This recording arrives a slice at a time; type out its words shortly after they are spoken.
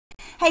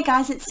Hey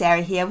guys, it's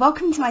Sarah here.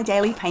 Welcome to my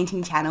daily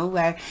painting channel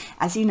where,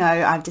 as you know,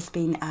 I've just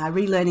been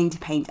relearning to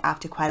paint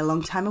after quite a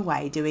long time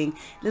away, doing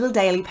little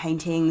daily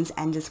paintings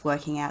and just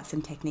working out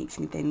some techniques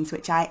and things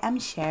which I am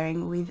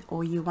sharing with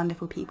all you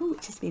wonderful people,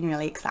 which has been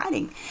really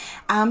exciting.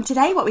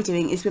 Today what we're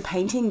doing is we're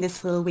painting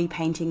this little wee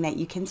painting that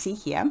you can see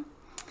here.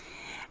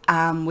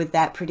 With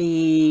that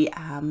pretty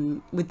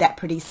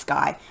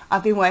sky.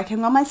 I've been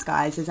working on my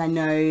skies, as I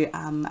know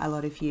a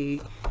lot of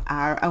you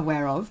are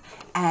aware of,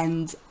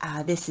 and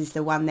this is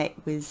the one that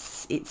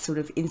was its sort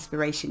of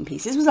inspiration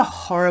piece. This was a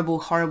horrible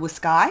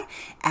sky,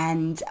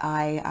 and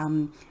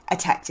I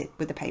attacked it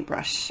with a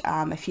paintbrush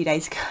a few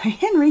days ago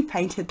and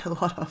repainted a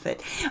lot of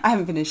it. I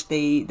haven't finished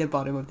the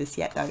bottom of this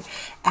yet though,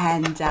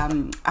 and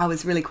I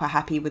was really quite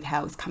happy with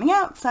how it was coming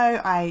out, so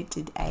I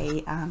did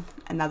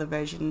another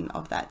version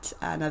of that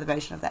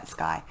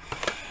sky.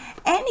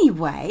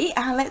 Anyway,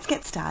 let's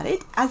get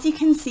started. As you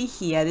can see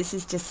here, this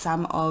is just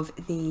some of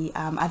the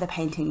other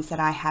paintings that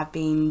I have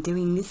been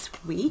doing this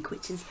week,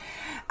 which is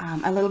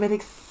a little bit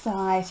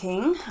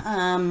exciting.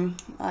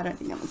 I don't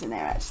think that was in there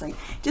actually.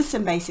 Just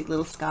some basic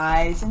little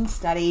skies and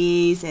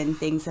studies and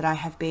things that I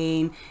have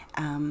been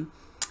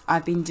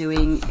I've been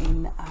doing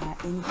in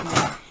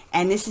here.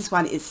 And this is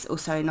one is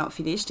also not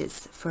finished.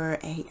 It's for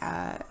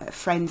a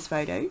friend's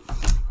photo.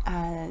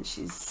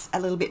 She's a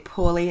little bit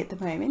poorly at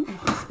the moment in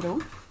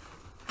hospital.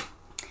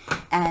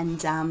 And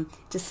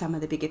just some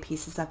of the bigger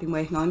pieces I've been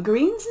working on.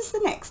 Greens is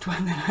the next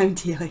one that I'm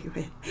dealing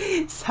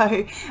with.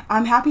 So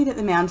I'm happy that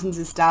the mountains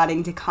are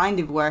starting to kind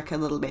of work a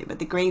little bit, but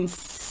the greens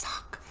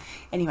suck.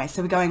 Anyway,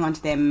 so we're going on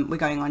to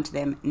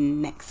them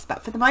next.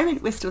 But for the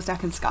moment, we're still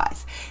stuck in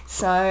skies.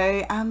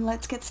 So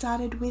let's get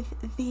started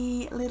with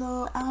the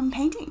little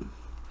painting.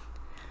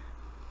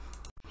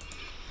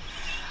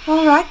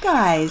 Alright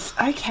guys,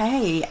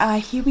 okay,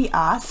 here we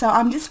are. So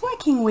I'm just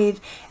working with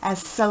a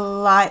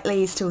still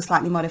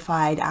slightly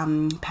modified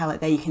palette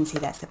there. You can see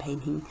that's the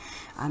painting.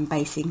 I'm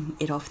basing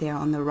it off there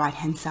on the right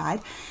hand side.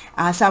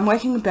 So I'm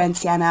working with burnt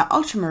sienna,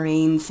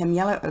 ultramarine, some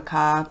yellow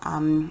ochre,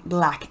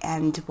 black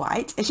and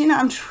white. As you know,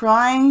 I'm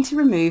trying to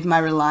remove my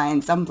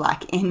reliance on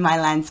black in my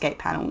landscape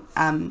palette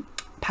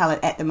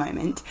at the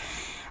moment.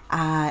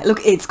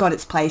 Look, it's got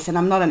its place, and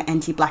I'm not an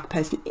anti-black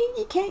person.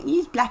 You can't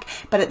use black,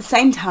 but at the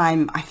same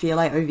time I feel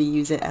I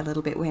overuse it a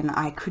little bit when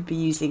I could be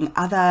using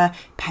other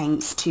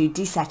paints to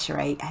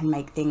desaturate and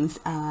make things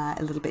a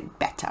little bit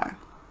better.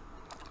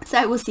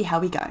 So we'll see how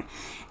we go.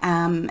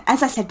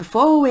 As I said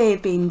before,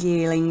 we've been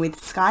dealing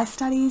with sky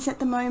studies at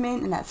the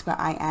moment, and that's where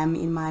I am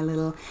in my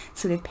little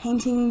sort of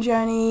painting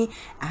journey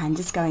and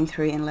just going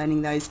through and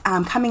learning those.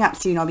 Coming up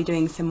soon I'll be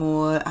doing some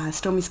more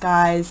stormy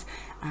skies.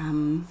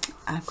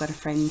 I've got a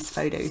friend's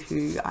photo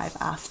who I've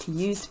asked to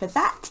use for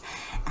that,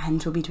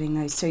 and we'll be doing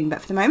those soon.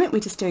 But for the moment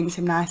we're just doing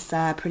some nice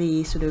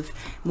pretty sort of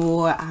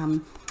more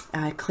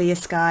clear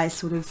sky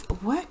sort of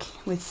work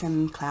with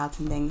some clouds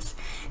and things.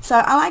 So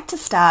I like to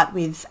start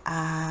with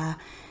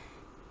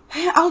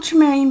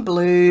ultramarine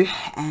blue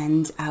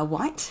and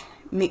white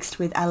mixed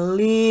with a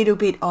little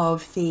bit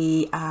of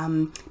the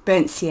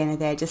burnt sienna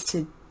there, just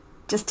to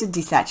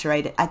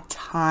desaturate it a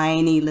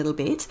tiny little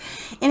bit.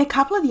 In a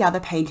couple of the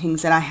other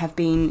paintings that I have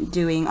been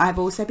doing, I've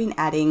also been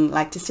adding,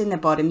 like just in the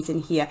bottoms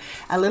in here,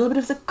 a little bit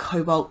of the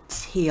cobalt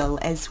teal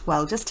as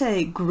well, just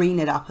to green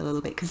it up a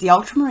little bit, because the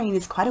ultramarine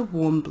is quite a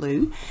warm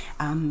blue.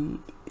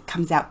 It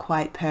comes out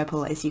quite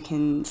purple, as you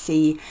can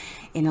see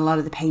in a lot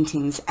of the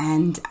paintings,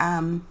 and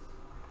I'm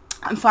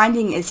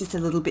finding it's just a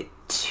little bit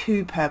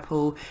too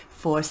purple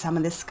for some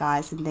of the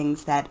skies and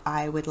things that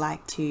I would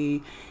like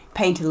to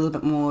paint a little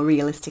bit more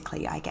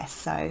realistically, I guess.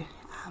 So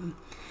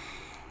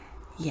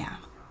yeah,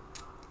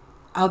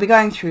 I'll be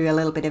going through a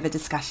little bit of a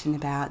discussion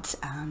about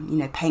you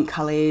know, paint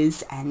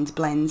colors and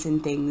blends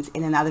and things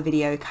in another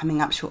video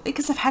coming up shortly,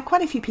 because I've had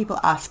quite a few people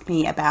ask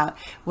me about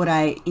what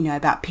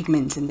about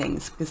pigments and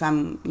things, because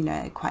I'm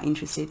quite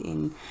interested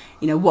in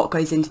what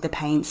goes into the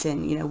paints,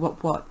 and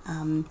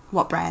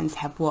what brands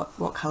have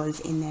what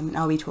colors in them, and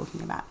I'll be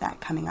talking about that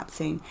coming up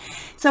soon.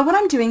 So what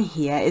I'm doing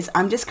here is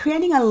I'm just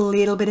creating a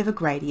little bit of a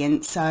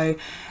gradient. So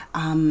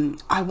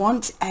I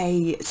want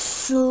a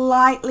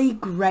slightly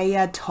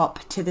grayer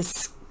top to the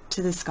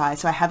sky,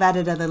 so I have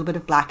added a little bit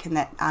of black in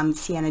that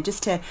sienna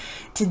just to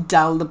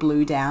dull the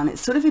blue down.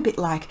 It's sort of a bit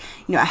like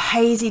a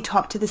hazy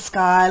top to the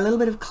sky, a little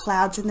bit of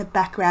clouds in the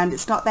background.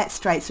 It's not that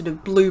straight sort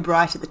of blue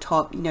bright at the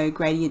top,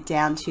 gradient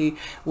down to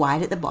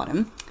white at the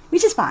bottom,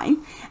 which is fine,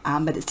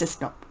 but it's just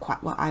not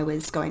quite what I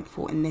was going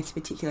for in this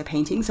particular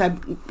painting. So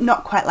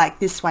not quite like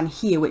this one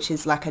here, which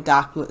is like a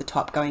dark blue at the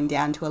top going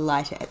down to a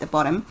lighter at the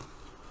bottom.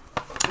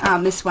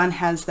 This one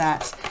has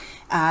that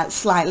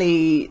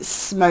slightly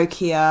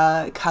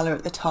smokier color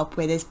at the top,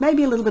 where there's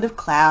maybe a little bit of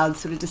cloud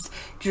sort of just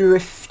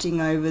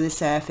drifting over the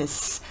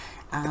surface,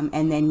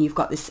 and then you've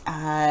got this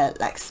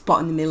like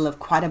spot in the middle of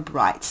quite a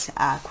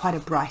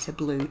brighter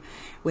blue,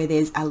 where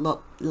there's a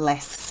lot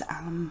less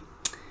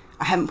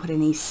I haven't put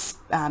any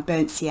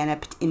burnt sienna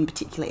in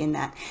particular in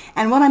that.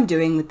 And what I'm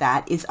doing with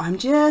that is I'm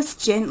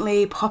just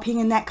gently popping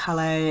in that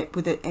colour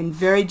with it and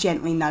very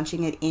gently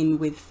nudging it in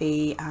with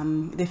the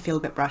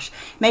filbert brush,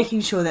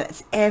 making sure that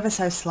it's ever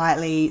so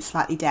slightly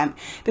damp.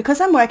 Because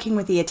I'm working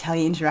with the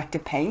Italian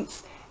interactive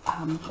paints,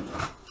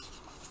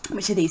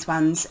 which are these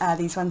ones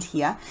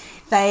here,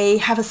 they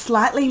have a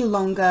slightly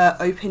longer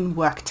open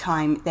work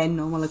time than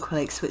normal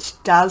acrylics, which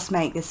does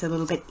make this a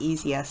little bit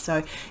easier.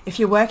 So if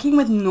you're working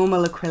with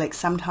normal acrylics,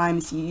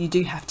 sometimes you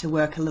do have to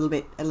work a little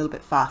bit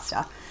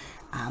faster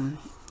and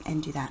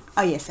do that.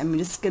 Oh yes, I'm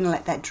just going to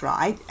let that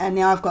dry, and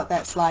now I've got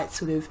that slight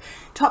sort of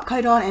top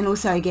coat on, and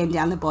also again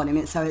down the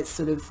bottom, so it's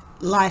sort of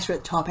lighter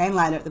at the top and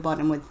lighter at the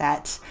bottom with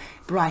that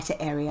brighter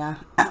area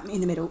in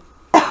the middle.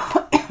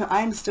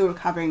 I'm still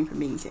recovering from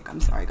being sick,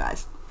 I'm sorry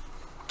guys.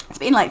 It's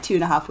been like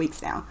 2.5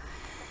 weeks now.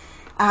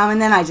 And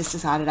then I just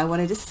decided I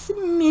wanted a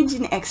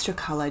smidgen extra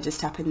colour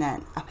just up in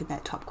that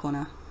top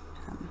corner.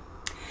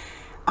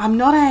 I'm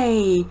not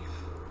a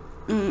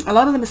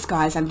lot of the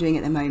skies I'm doing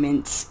at the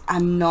moment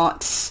are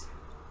not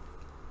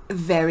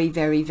very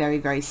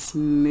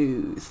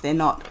smooth. They're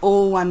not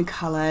all one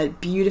colour,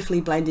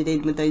 beautifully blended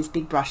in with those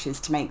big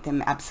brushes to make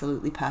them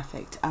absolutely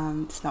perfect.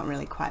 It's not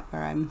really quite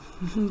where I'm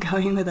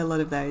going with a lot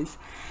of those.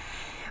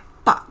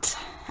 But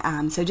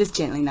so just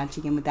gently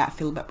nudging in with that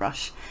filbert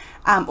brush,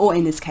 or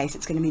in this case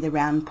it's going to be the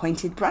round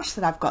pointed brush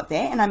that I've got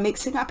there, and I'm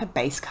mixing up a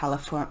base colour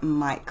for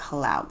my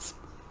clouds,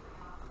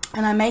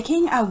 and I'm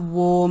making a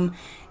warm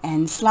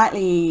and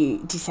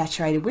slightly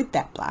desaturated with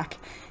that black,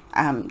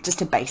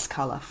 just a base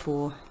colour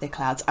for the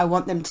clouds. I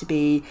want them to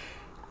be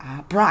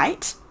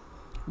bright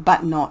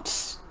but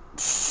not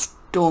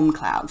storm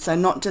clouds, so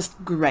not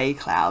just grey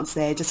clouds.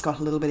 They're just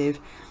got a little bit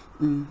of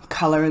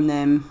colour in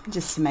them,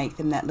 just to make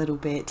them that little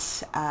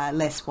bit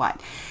less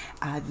white.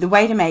 The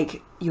way to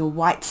make your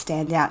white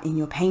stand out in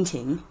your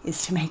painting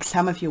is to make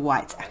some of your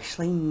whites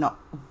actually not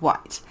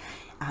white.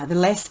 The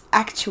less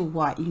actual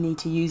white you need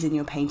to use in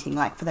your painting,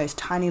 like for those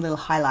tiny little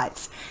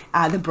highlights,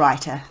 the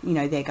brighter,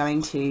 they're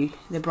going to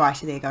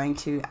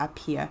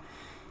appear.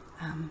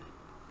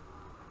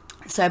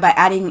 So by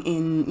adding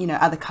in,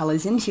 other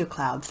colours into your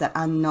clouds that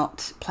are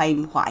not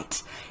plain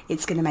white,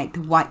 it's going to make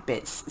the white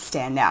bits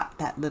stand out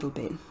that little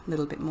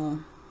bit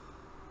more.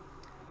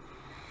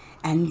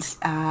 And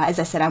as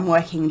I said, I'm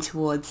working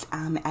towards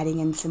adding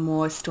in some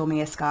more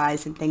stormier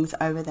skies and things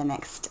over the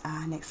next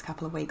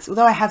couple of weeks.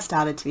 Although I have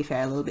started, to be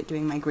fair, a little bit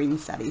doing my green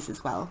studies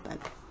as well.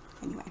 But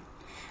anyway,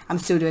 I'm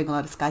still doing a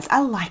lot of skies.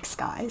 I like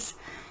skies.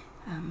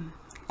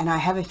 And I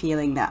have a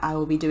feeling that I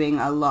will be doing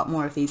a lot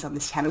more of these on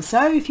this channel.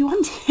 So if you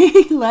want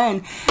to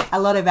learn a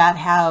lot about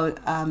how,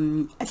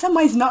 some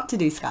ways not to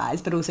do skies,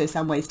 but also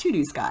some ways to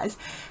do skies,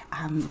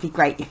 it'd be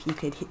great if you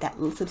could hit that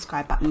little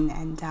subscribe button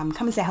and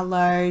come and say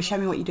hello, show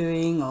me what you're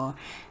doing, or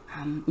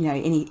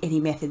any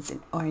methods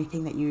or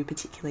anything that you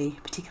particularly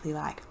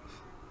like.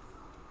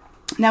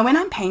 Now when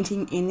I'm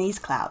painting in these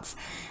clouds,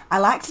 I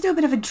like to do a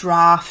bit of a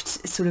draft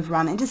sort of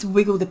run and just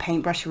wiggle the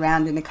paintbrush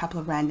around in a couple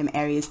of random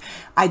areas.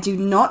 I do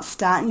not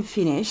start and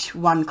finish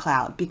one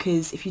cloud,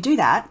 because if you do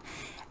that,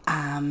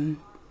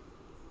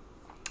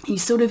 you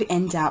sort of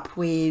end up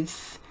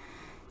with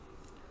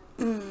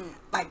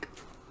like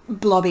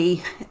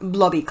blobby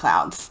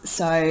clouds.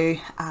 So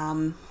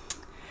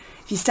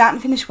if you start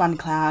and finish one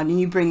cloud and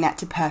you bring that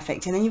to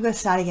perfect, and then you've got to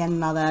start again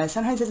another,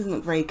 sometimes it doesn't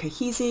look very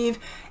cohesive,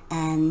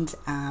 and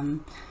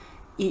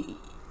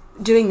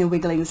doing the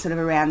wiggling sort of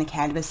around the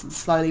canvas and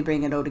slowly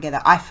bring it all together,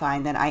 I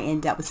find that I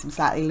end up with some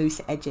slightly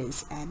looser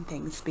edges and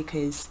things,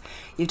 because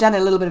you've done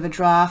a little bit of a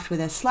draft with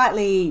a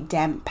slightly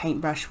damp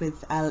paintbrush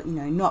with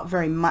not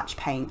very much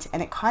paint,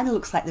 and it kind of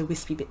looks like the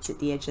wispy bits at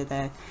the edge of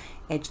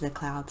the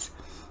clouds.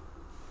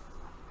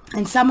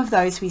 And some of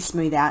those we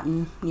smooth out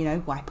and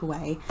wipe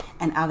away,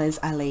 and others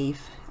I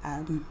leave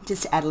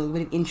just to add a little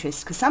bit of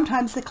interest, because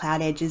sometimes the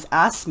cloud edges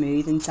are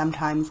smooth and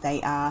sometimes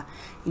they are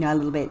a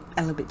little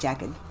bit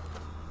jagged.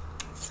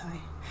 So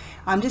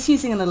I'm just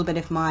using a little bit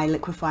of my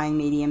liquefying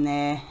medium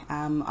there,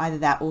 either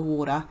that or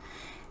water.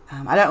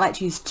 I don't like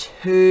to use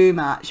too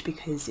much,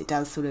 because it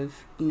does sort of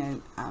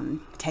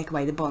take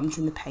away the bonds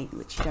in the paint,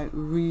 which you don't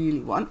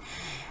really want.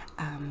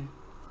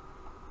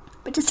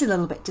 But just a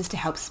little bit, just to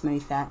help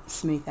smooth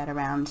that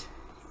around,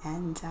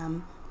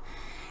 and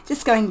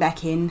just going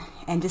back in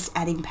and just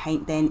adding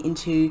paint then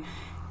into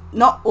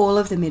not all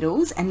of the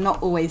middles, and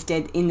not always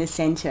dead in the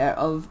center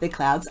of the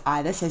clouds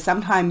either. So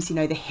sometimes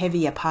the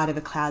heavier part of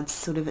a cloud's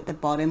sort of at the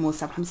bottom, or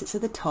sometimes it's at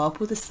the top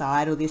or the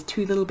side, or there's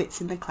two little bits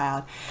in the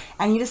cloud,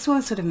 and you just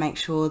want to sort of make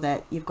sure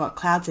that you've got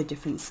clouds of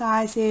different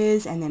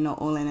sizes and they're not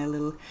all in a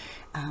little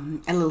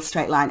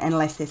straight line,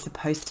 unless they're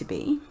supposed to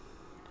be.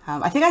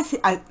 I think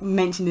I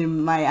mentioned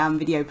in my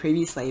video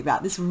previously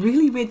about this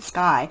really weird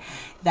sky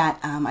that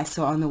I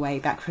saw on the way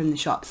back from the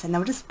shops, and they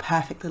were just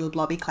perfect little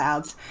blobby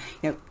clouds,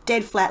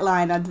 dead flat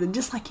line under them,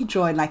 just like you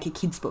draw in like a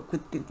kid's book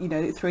with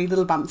the, 3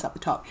 little bumps up the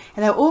top,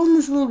 and they were all in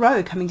this little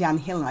row coming down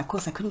the hill. And of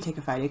course I couldn't take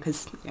a photo,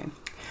 because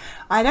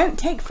I don't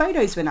take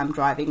photos when I'm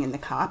driving in the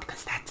car,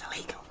 because that's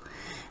illegal.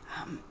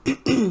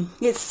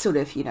 It's sort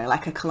of, you know,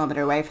 like a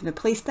kilometre away from the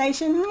police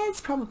station.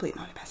 It's probably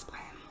not the best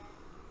plan,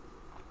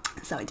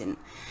 so I didn't.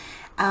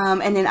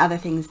 And then other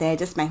things there,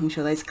 just making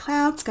sure those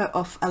clouds go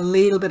off a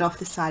little bit off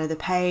the side of the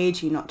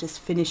page. You're not just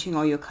finishing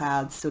all your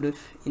clouds sort of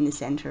in the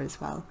centre as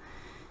well.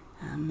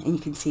 And you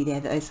can see there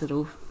those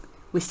little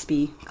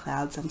wispy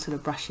clouds I'm sort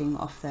of brushing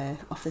off the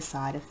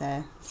side of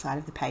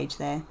the page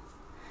there.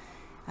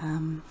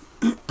 And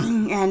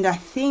I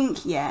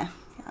think, yeah,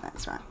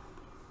 that's right.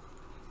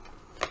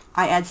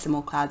 I add some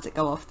more clouds that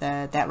go off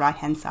that right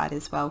hand side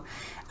as well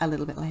a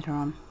little bit later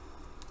on.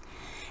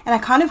 And I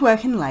kind of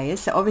work in layers,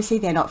 so obviously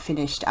they're not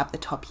finished up the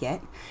top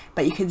yet,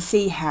 but you can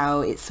see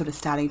how it's sort of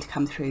starting to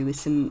come through with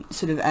some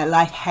sort of a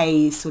light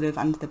haze sort of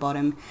under the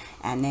bottom,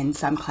 and then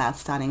some clouds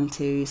starting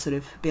to sort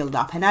of build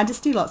up. And I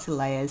just do lots of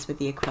layers with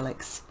the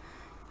acrylics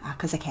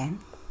because I can.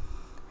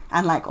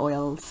 Unlike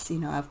oils, you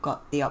know, I've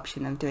got the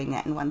option of doing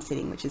that in one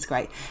sitting, which is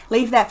great.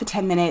 Leave that for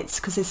 10 minutes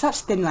because there's such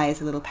thin layers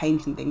of little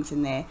paint and things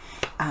in there,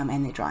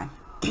 and they're dry.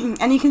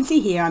 And you can see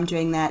here I'm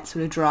doing that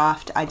sort of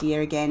draft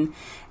idea again,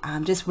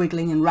 just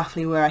wiggling in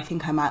roughly where I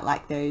think I might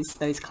like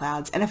those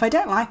clouds. And if I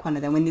don't like one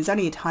of them, when there's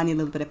only a tiny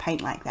little bit of paint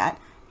like that,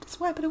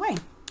 just wipe it away.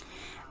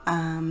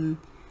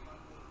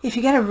 If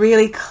you get a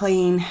really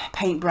clean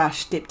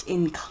paintbrush dipped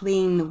in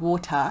clean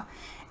water,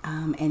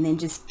 and then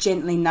just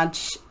gently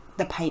nudge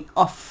the paint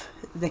off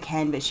the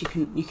canvas, you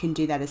can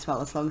do that as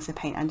well, as long as the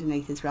paint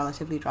underneath is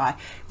relatively dry.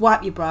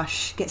 Wipe your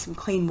brush, get some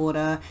clean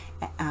water,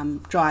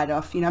 dry it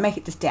off, you know, make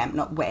it just damp,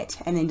 not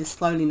wet, and then just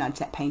slowly nudge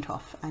that paint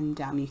off, and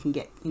you can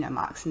get, you know,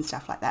 marks and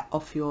stuff like that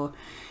off your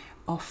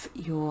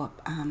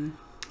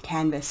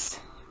canvas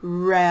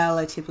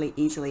relatively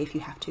easily if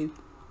you have to.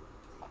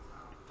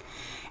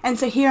 And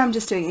so here I'm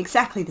just doing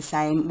exactly the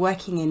same,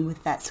 working in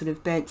with that sort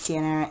of burnt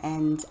sienna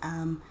and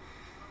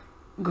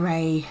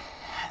grey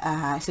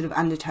sort of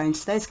undertones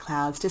to those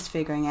clouds, just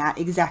figuring out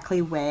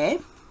exactly where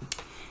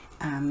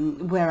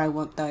I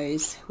want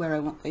those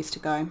to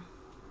go.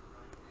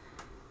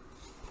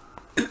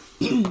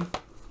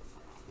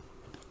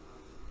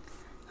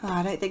 Oh,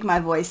 I don't think my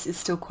voice is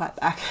still quite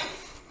back.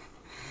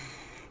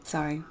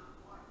 Sorry.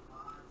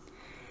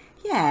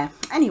 Yeah,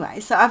 anyway,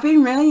 so I've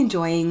been really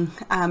enjoying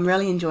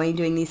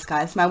doing these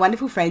skies. My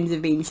wonderful friends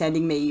have been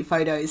sending me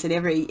photos, and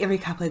every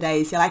couple of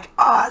days they're like,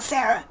 "Oh,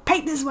 Sarah,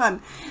 paint this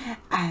one,"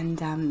 and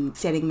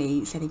sending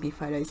me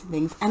photos and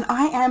things. And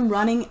I am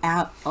running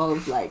out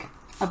of, like,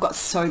 I've got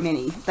so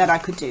many that I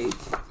could do,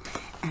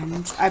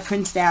 and I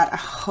printed out a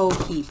whole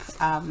heap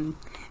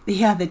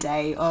the other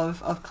day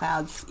of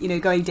clouds, you know,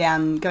 going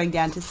down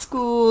to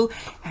school,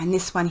 and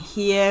this one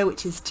here,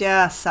 which is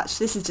just such,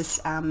 this is just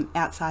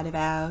outside of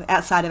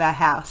our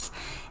house.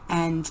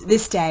 And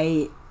this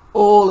day,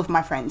 all of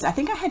my friends, I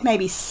think I had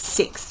maybe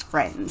 6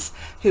 friends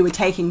who were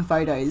taking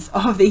photos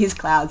of these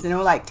clouds, and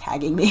all like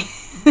tagging me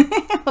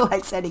or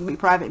like sending me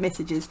private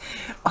messages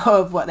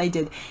of what they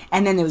did.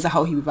 And then there was a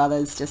whole heap of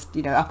others just,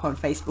 you know, up on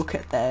Facebook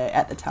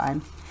at the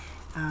time.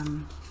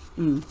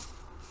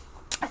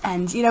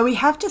 And, you know, we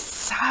have just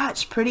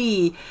such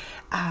pretty,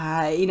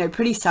 you know,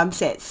 pretty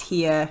sunsets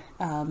here,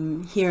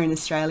 here in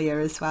Australia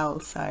as well.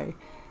 So,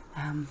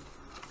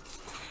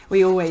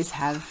 we always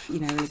have, you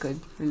know, really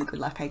good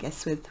luck, I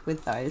guess,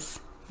 with those.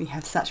 We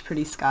have such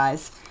pretty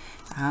skies.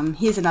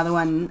 Here's another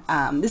one.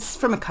 This is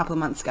from a couple of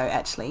months ago,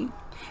 actually.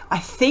 I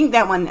think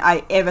that one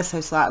I ever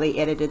so slightly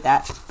edited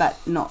that, but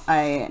not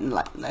a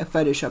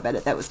Photoshop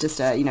edit. That was just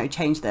a, you know,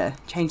 change the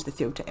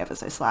filter ever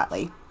so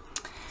slightly.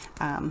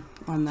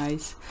 On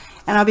those,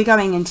 and I'll be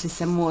going into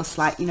some more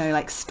slight, you know,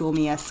 like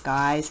stormier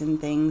skies and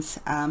things,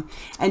 and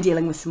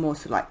dealing with some more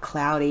sort of like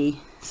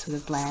cloudy, sort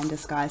of blander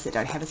skies that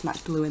don't have as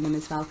much blue in them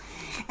as well.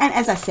 And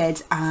as I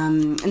said,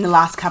 in the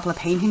last couple of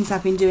paintings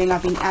I've been doing,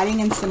 I've been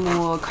adding in some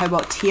more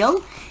cobalt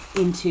teal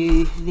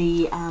into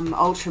the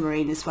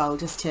ultramarine as well,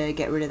 just to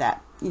get rid of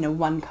that, you know,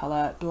 one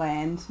color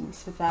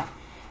blandness with that.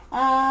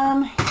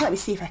 Let me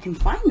see if I can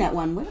find that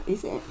one. Where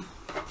is it?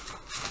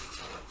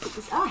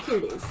 Here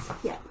it is.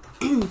 Yeah.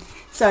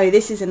 So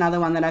this is another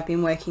one that I've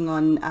been working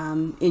on,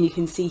 and you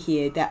can see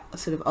here that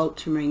sort of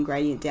ultramarine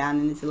gradient down,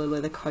 and there's a little bit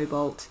of the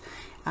cobalt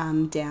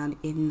down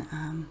in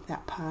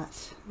that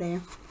part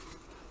there,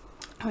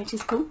 which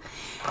is cool.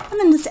 And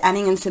then just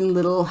adding in some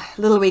little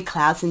wee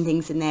clouds and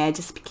things in there,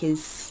 just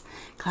because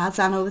clouds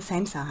aren't all the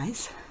same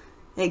size,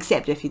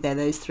 except if they're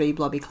those 3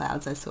 blobby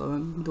clouds I saw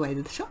on the way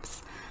to the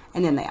shops,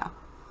 and then they are.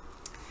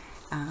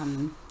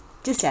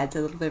 Just adds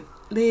a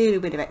little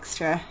bit of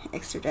extra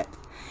depth.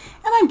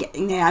 And I'm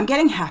getting there. I'm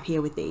getting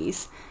happier with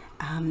these.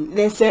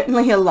 They're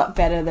certainly a lot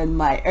better than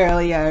my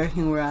earlier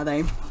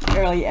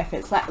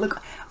efforts. Like,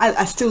 look,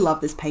 I still love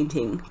this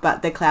painting,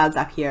 but the clouds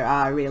up here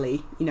are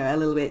really, you know, a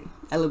little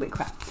bit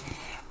crap.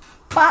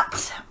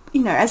 But,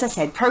 you know, as I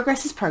said,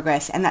 progress is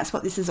progress, and that's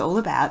what this is all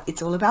about.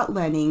 It's all about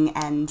learning,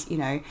 and, you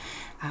know,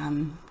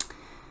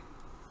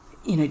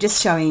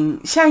 just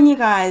showing you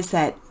guys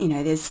that, you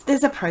know,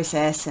 there's a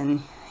process,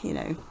 and, you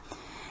know,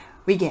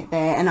 we get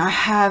there. And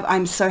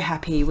I'm so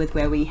happy with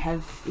where we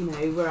have, you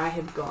know, where I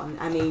have gone.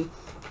 I mean,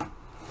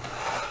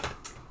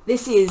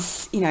 this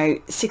is, you know,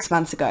 6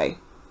 months ago.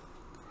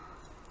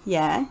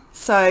 Yeah,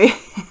 so you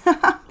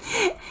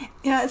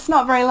know, it's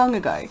not very long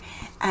ago,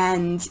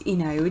 and you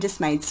know, we just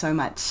made so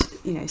much,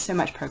 you know, so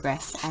much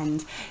progress.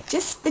 And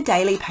just the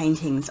daily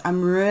paintings,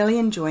 I'm really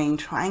enjoying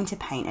trying to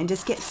paint and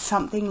just get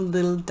something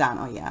little done.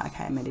 Oh yeah,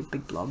 okay, I made a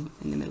big blob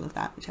in the middle of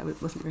that, which I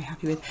wasn't very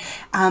happy with.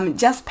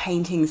 Just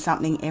painting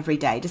something every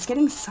day, just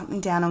getting something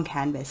down on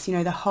canvas. You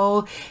know, the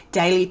whole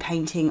daily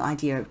painting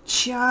idea of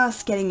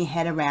just getting your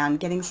head around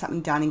getting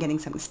something done and getting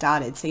something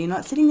started, so you're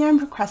not sitting there and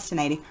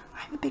procrastinating.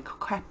 I'm a big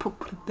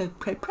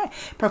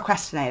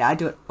procrastinator. I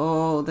do it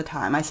all the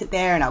time. I sit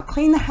there and I'll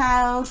clean the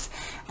house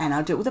and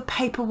I'll do it with the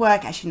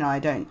paperwork. Actually, no, I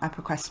don't. I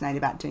procrastinate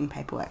about doing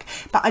paperwork.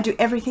 But I do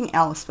everything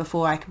else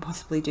before I can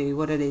possibly do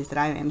what it is that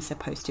I am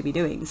supposed to be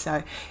doing.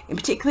 So, and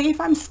particularly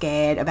if I'm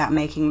scared about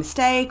making a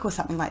mistake or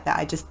something like that,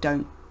 I just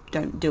don't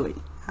do it,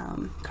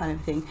 kind of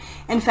thing.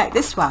 In fact,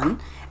 this one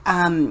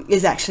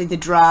is actually the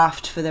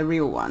draft for the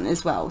real one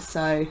as well.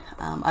 So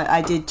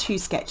I did 2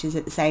 sketches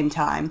at the same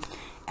time,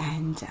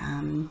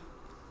 and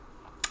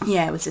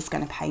yeah, I was just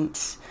going to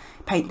paint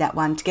that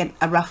one to get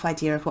a rough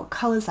idea of what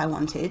colours I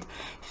wanted.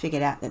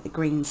 Figured out that the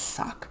greens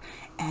suck,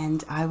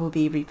 and I will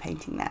be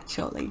repainting that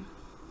shortly.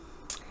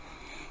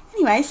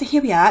 Anyway, so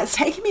here we are. It's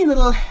taken me a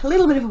little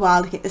bit of a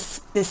while to get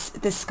this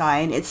sky,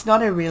 and it's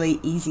not a really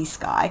easy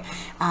sky.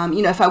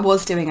 You know, if I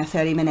was doing a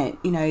 30-minute,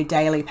 you know,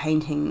 daily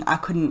painting, I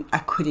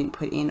couldn't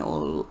put in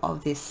all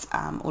of this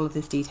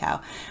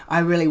detail. I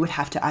really would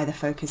have to either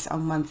focus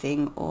on one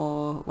thing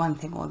or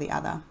the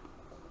other.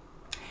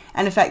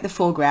 And in fact, the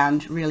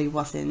foreground really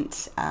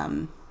wasn't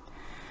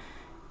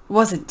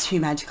too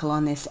magical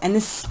on this. And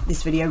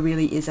this video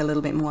really is a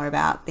little bit more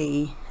about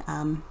the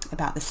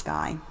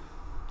sky.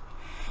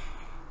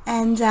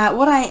 And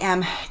what I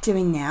am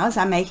doing now is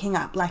I'm making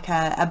up like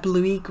a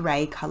bluey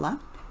grey colour,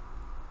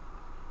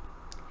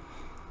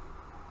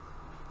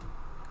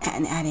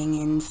 and adding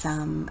in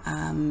some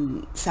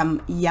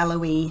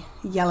yellowy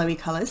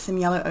colours, some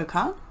yellow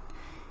ochre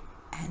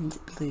and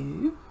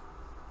blue,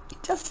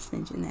 just a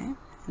smidge in there,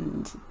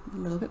 and a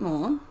little bit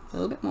more,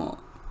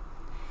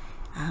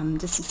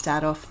 just to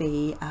start off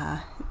the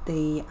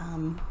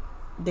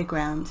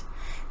ground.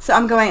 So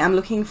I'm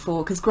looking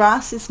for, because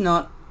grass is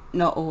not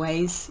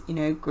always, you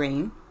know,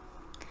 green.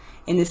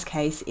 In this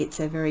case, it's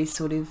a very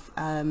sort of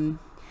a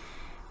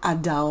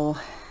dull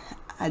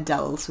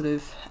sort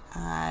of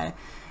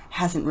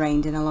hasn't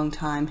rained in a long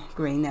time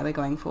green that we're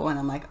going for, and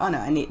I'm like, oh no,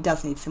 and it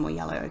does need some more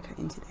yellow ochre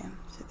into there.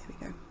 So there we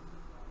go.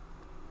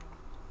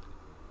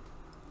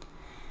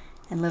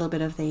 And a little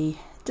bit of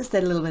just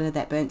a little bit of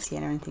that burnt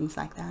sienna and things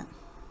like that.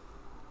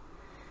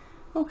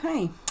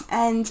 Okay,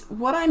 and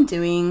what I'm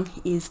doing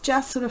is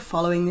just sort of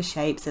following the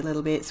shapes a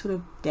little bit, sort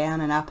of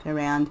down and up and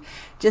around,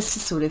 just to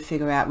sort of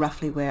figure out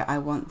roughly where I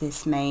want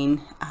this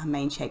main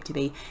shape to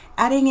be.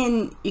 Adding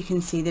in, you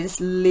can see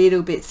there's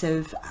little bits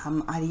of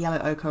either yellow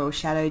ochre or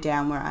shadow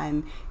down where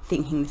I'm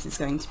thinking this is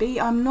going to be.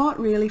 I'm not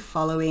really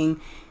following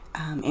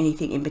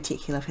anything in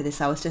particular for this.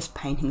 I was just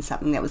painting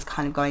something that was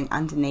kind of going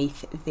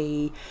underneath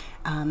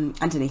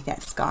underneath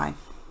that sky.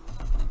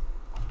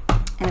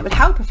 And it would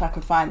help if I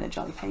could find the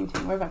jolly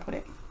painting. Where have I put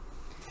it?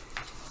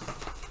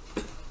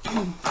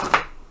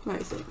 Where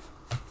is it?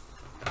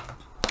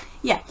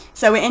 Yeah,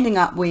 so we're ending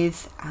up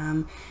with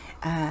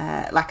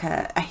like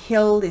a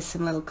hill. There's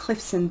some little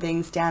cliffs and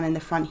things down in the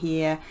front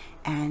here,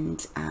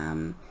 and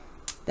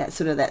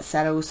that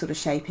saddle sort of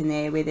shape in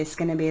there where there's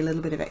going to be a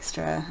little bit of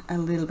extra, a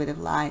little bit of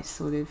light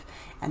sort of,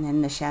 and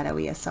then the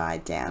shadowier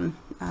side down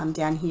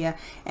here,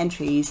 and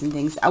trees and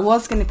things. I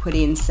was going to put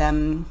in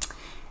some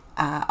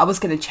I was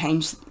going to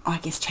change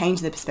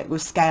the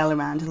perspective, scale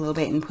around a little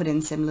bit and put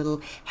in some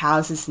little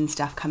houses and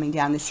stuff coming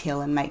down this hill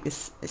and make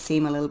this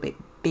seem a little bit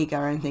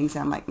bigger and things.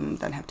 And I'm like,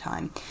 don't have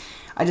time.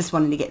 I just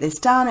wanted to get this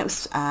done. It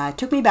was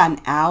took me about an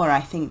hour,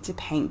 I think, to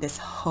paint this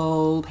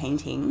whole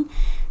painting.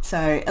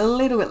 So a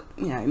little bit,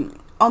 you know,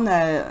 on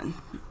the,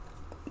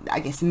 I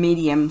guess,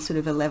 medium sort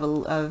of a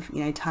level of,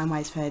 you know,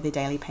 time-wise for the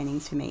daily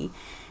paintings for me.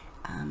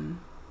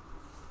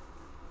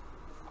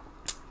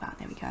 But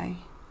there we go.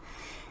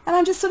 And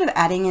I'm just sort of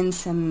adding in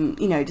some,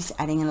 you know, just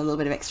adding in a little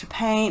bit of extra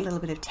paint, a little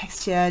bit of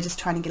texture, just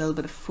trying to get a little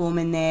bit of form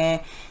in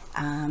there.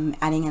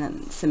 Adding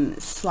in some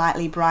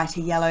slightly brighter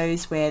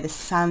yellows where the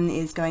sun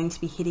is going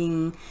to be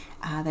hitting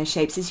those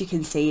shapes. As you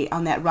can see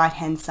on that right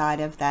hand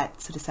side of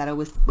that sort of saddle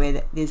was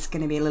where there's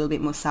going to be a little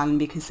bit more sun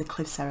because the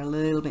cliffs are a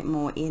little bit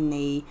more in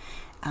the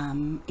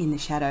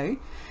shadow.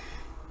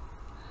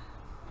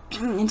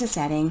 And just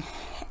adding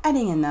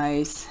in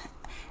those.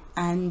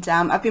 And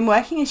I've been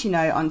working, as you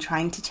know, on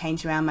trying to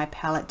change around my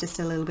palette just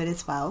a little bit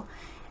as well,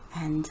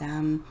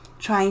 and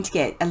trying to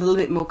get a little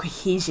bit more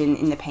cohesion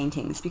in the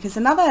paintings, because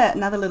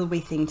another little wee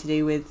thing to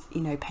do with,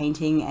 you know,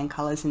 painting and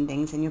colors and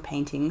things in your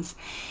paintings,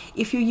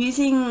 if you're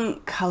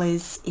using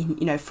colors in,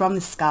 you know, from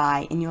the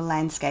sky in your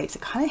landscapes,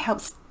 it kind of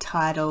helps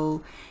tie it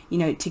all, you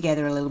know,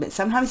 together a little bit.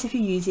 Sometimes if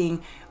you're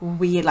using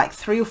weird, like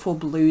 3 or 4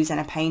 blues in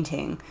a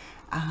painting,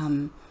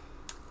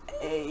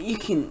 you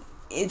can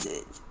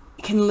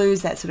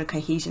lose that sort of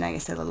cohesion, I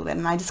guess, a little bit.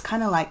 And I just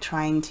kind of like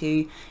trying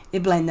to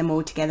blend them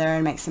all together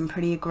and make some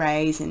prettier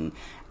greys and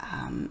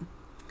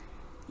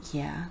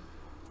yeah,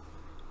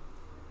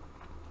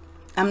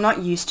 I'm not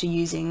used to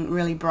using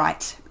really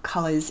bright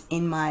colors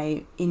in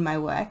my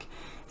work,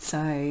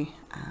 so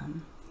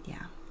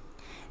yeah,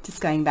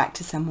 just going back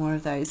to some more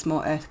of those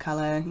more earth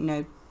color, you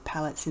know,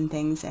 palettes and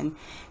things, and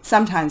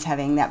sometimes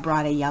having that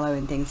brighter yellow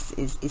and things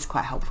is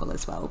quite helpful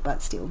as well,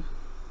 but still.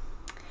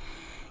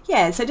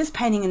 Yeah, so just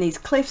painting in these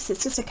cliffs,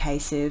 it's just a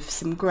case of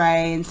some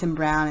grey and some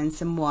brown and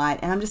some white,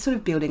 and I'm just sort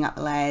of building up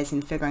the layers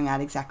and figuring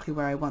out exactly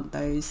where I want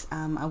those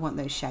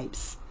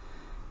shapes.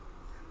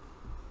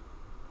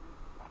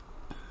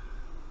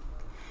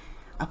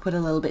 I put a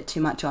little bit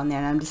too much on there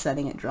and I'm just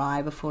letting it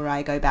dry before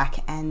I go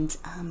back and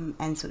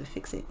sort of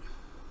fix it.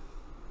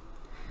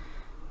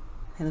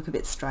 They look a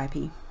bit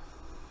stripy.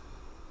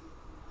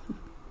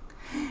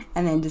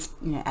 And then just,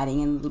 you know,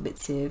 adding in little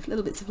bits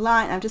of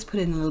light. I've just put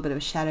in a little bit of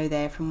a shadow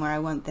there from where I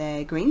want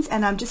the greens,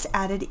 and I've just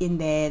added in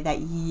there that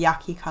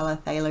yucky color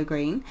phthalo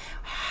green.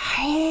 I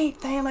hate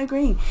phthalo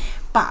green,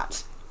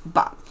 but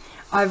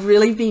I've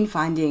really been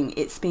finding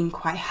it's been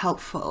quite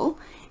helpful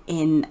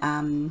in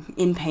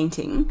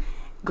painting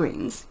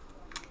greens,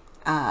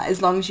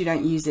 as long as you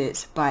don't use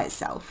it by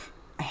itself.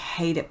 I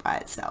hate it by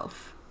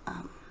itself.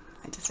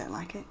 I just don't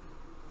like it.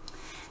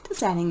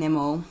 Just adding them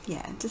all,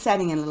 yeah, just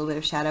adding in a little bit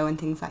of shadow and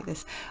things like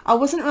this. I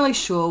wasn't really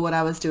sure what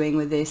I was doing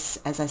with this,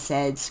 as I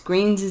said.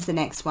 Greens is the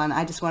next one.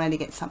 I just wanted to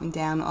get something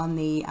down on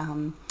the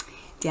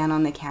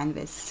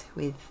canvas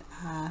with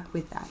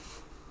that,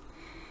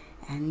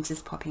 and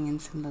just popping in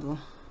some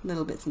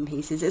little bits and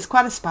pieces. It's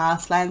quite a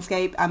sparse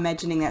landscape. I'm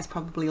imagining that's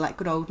probably like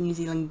good old New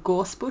Zealand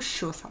gorse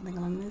bush or something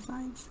along those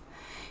lines.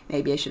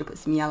 Maybe I should have put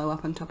some yellow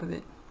up on top of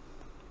it.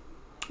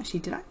 Actually,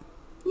 did I?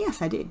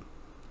 Yes, I did.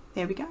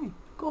 There we go.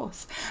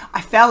 Gorse.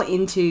 I fell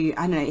into,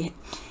 I don't know,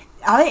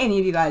 are there any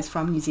of you guys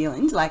from New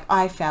Zealand? Like,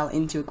 I fell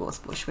into a gorse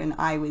bush when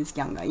I was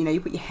younger. You know, you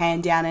put your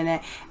hand down in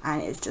it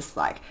and it's just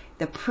like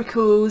the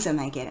prickles and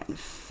they get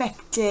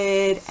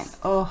infected and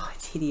oh,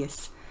 it's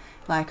hideous.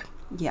 Like,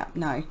 yeah,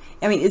 no.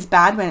 I mean, it's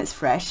bad when it's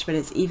fresh, but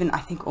it's even,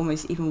 I think,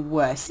 almost even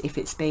worse if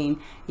it's been,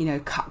 you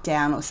know, cut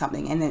down or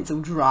something and then it's all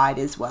dried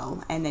as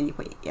well. And then you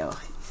put, oh,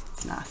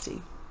 it's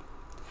nasty.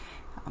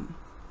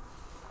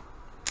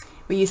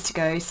 We used to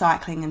go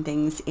cycling and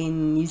things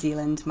in New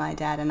Zealand, my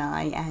dad and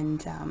I,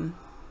 and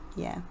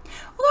yeah.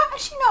 Although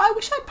actually no, I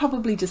wish I'd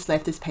probably just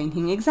left this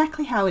painting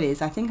exactly how it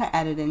is. I think I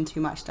added in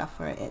too much stuff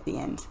for it at the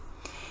end.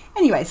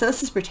 Anyway, so let's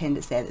just pretend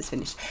it's there, that's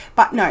finished.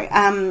 But no,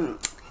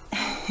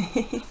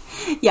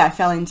 yeah, I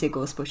fell into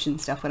gorse bush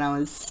and stuff when I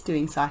was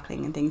doing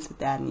cycling and things with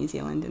Dad in New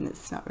Zealand, and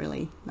it's not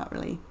really,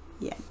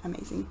 yeah,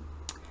 amazing.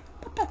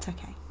 But that's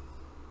okay.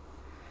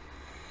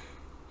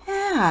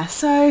 Yeah,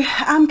 so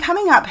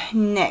coming up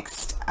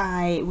next,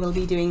 I will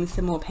be doing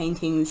some more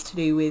paintings to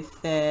do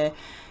with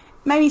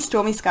maybe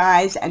stormy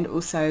skies and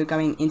also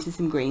going into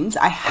some greens.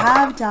 I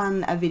have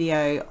done a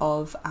video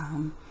of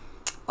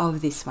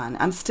this one.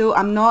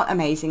 I'm not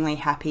amazingly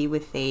happy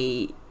with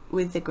the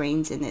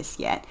greens in this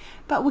yet,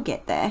 but we'll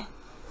get there.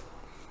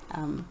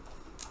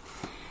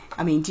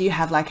 I mean, do you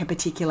have like a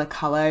particular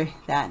color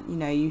that, you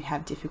know, you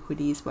have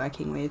difficulties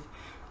working with?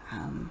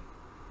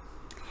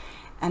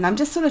 And I'm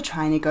just sort of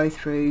trying to go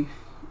through,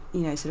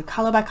 you know, sort of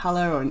color by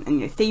color and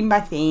you know, theme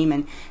by theme,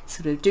 and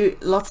sort of do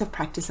lots of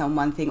practice on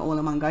one thing all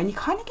in one go. And you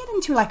kind of get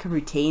into like a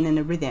routine and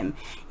a rhythm,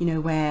 you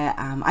know, where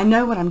I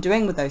know what I'm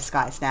doing with those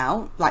skies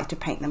now, like to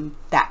paint them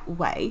that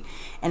way.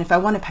 And if I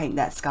want to paint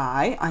that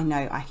sky, I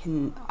know I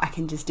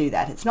can just do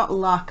that. It's not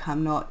luck.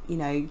 I'm not, you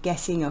know,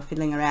 guessing or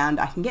fiddling around.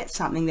 I can get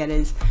something that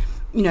is,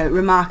 you know,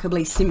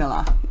 remarkably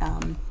similar.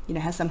 You know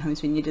how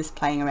sometimes when you're just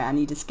playing around,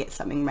 you just get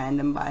something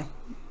random by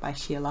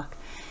sheer luck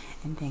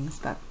and things.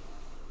 But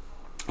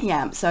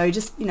yeah, so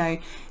just, you know,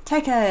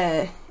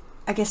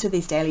 I guess with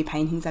these daily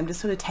paintings, I'm just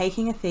sort of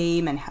taking a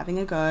theme and having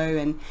a go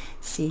and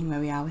seeing where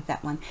we are with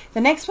that one.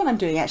 The next one I'm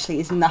doing actually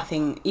is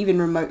nothing even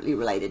remotely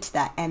related to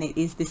that, and it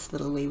is this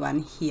little wee one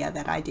here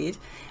that I did.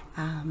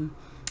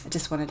 I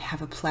just wanted to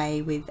have a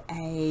play with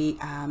a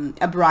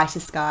brighter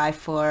sky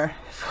for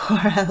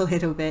a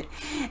little bit,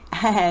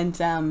 and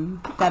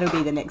that'll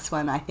be the next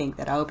one I think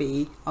that I'll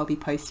be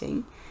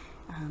posting,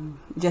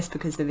 just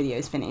because the video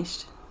is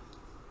finished.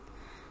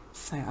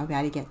 So I'll be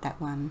able to get that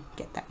one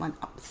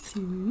up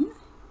soon,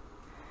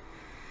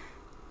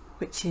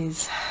 which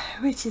is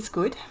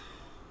good.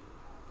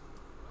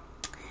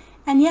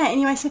 And yeah,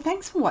 anyway, so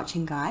thanks for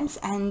watching, guys,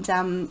 and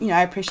you know,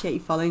 I appreciate you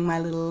following my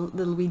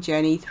little wee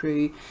journey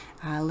through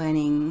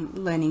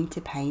learning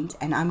to paint.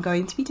 And I'm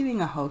going to be doing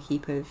a whole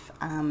heap of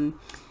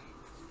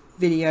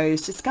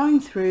videos just going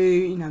through,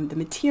 you know, the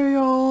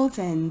materials.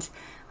 And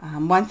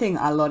one thing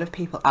a lot of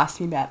people ask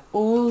me about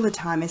all the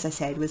time, as I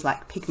said, was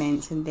like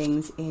pigments and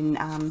things in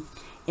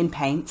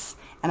paints.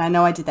 And I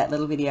know I did that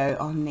little video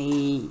on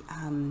the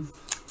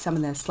some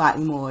of the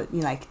slightly more, you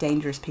know, like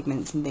dangerous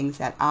pigments and things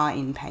that are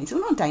in paints. Well,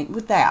 not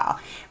dangerous, they are,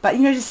 but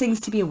you know, just things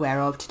to be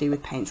aware of to do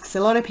with paints, because a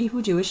lot of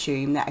people do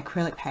assume that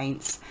acrylic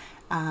paints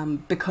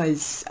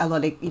because a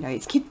lot of, you know,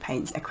 it's kid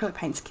paints, acrylic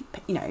paints,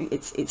 you know,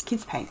 it's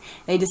kids paint.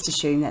 They just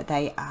assume that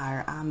they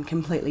are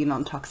completely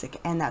non-toxic,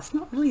 and that's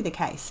not really the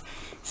case.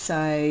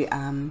 So,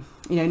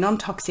 you know,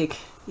 non-toxic,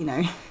 you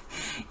know,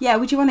 yeah,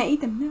 would you want to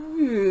eat them?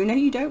 No,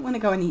 you don't want to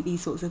go and eat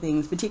these sorts of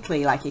things,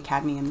 particularly like your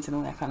cadmiums and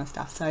all that kind of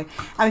stuff. So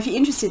if you're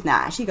interested in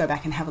that, actually go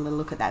back and have a little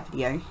look at that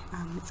video.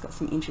 It's got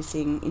some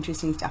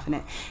interesting stuff in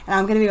it. And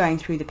I'm going to be going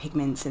through the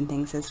pigments and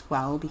things as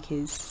well,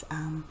 because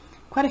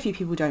quite a few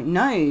people don't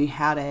know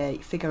how to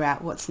figure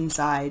out what's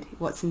inside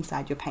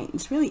your paint.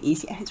 It's really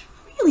easy, and it's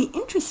really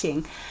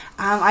interesting.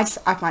 I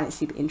find it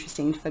super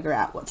interesting to figure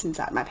out what's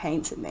inside my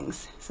paints and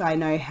things, so I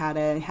know how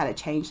to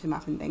change them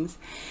up and things.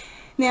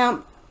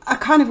 Now, I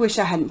kind of wish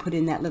I hadn't put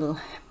in that little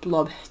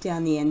blob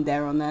down the end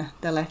there on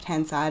the left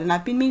hand side, and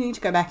I've been meaning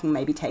to go back and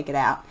maybe take it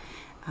out.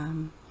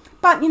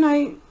 But you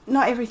know,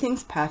 not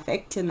everything's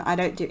perfect, and I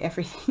don't do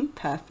everything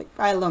perfect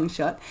by a long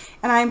shot.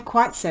 And I am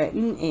quite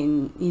certain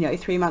in, you know,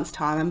 3 months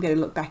time I'm going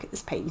to look back at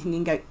this painting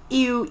and go,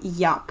 ew,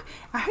 yuck.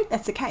 I hope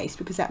that's the case,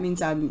 because that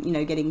means I'm, you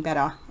know, getting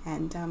better.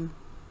 And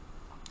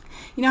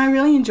you know, I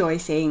really enjoy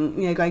seeing,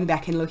 you know, going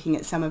back and looking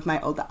at some of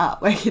my older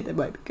artwork at the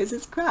moment, because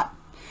it's crap.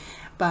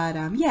 But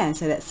yeah,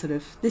 so that's sort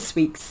of this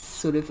week's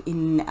sort of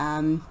in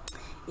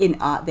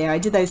art there. I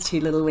did those two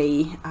little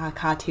wee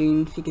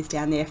cartoon figures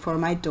down there for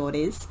my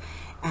daughters,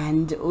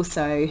 and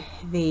also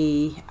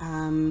the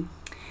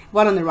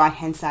one on the right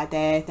hand side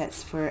there,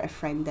 that's for a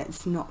friend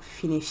that's not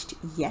finished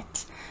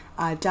yet.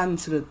 I've done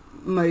sort of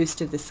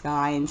most of the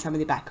sky and some of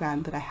the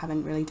background, but I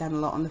haven't really done a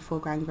lot on the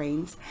foreground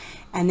greens.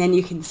 And then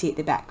you can see at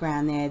the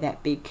background there,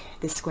 that the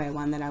square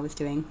one that I was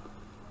doing.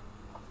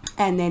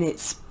 And then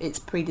it's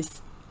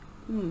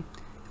the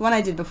one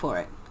I did before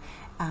it,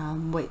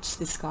 which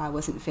the sky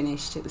wasn't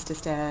finished. It was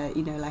just a,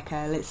 you know, like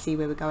a, let's see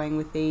where we're going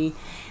with the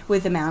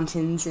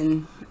mountains,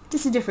 and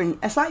just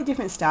a slightly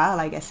different style,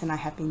 I guess, than I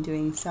have been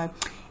doing. So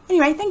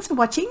anyway, thanks for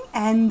watching,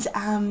 and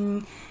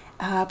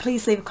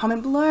please leave a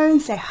comment below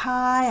and say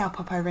hi. I'll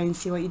pop over and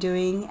see what you're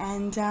doing,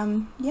 and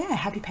yeah,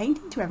 happy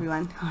painting to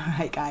everyone. All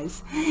right,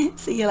 guys,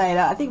 see you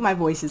later. I think my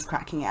voice is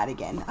cracking out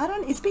again.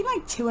 It's been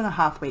like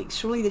 2.5 weeks.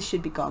 Surely this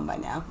should be gone by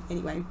now.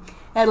 Anyway,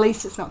 at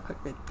least it's not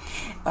COVID.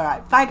 All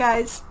right, bye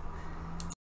guys.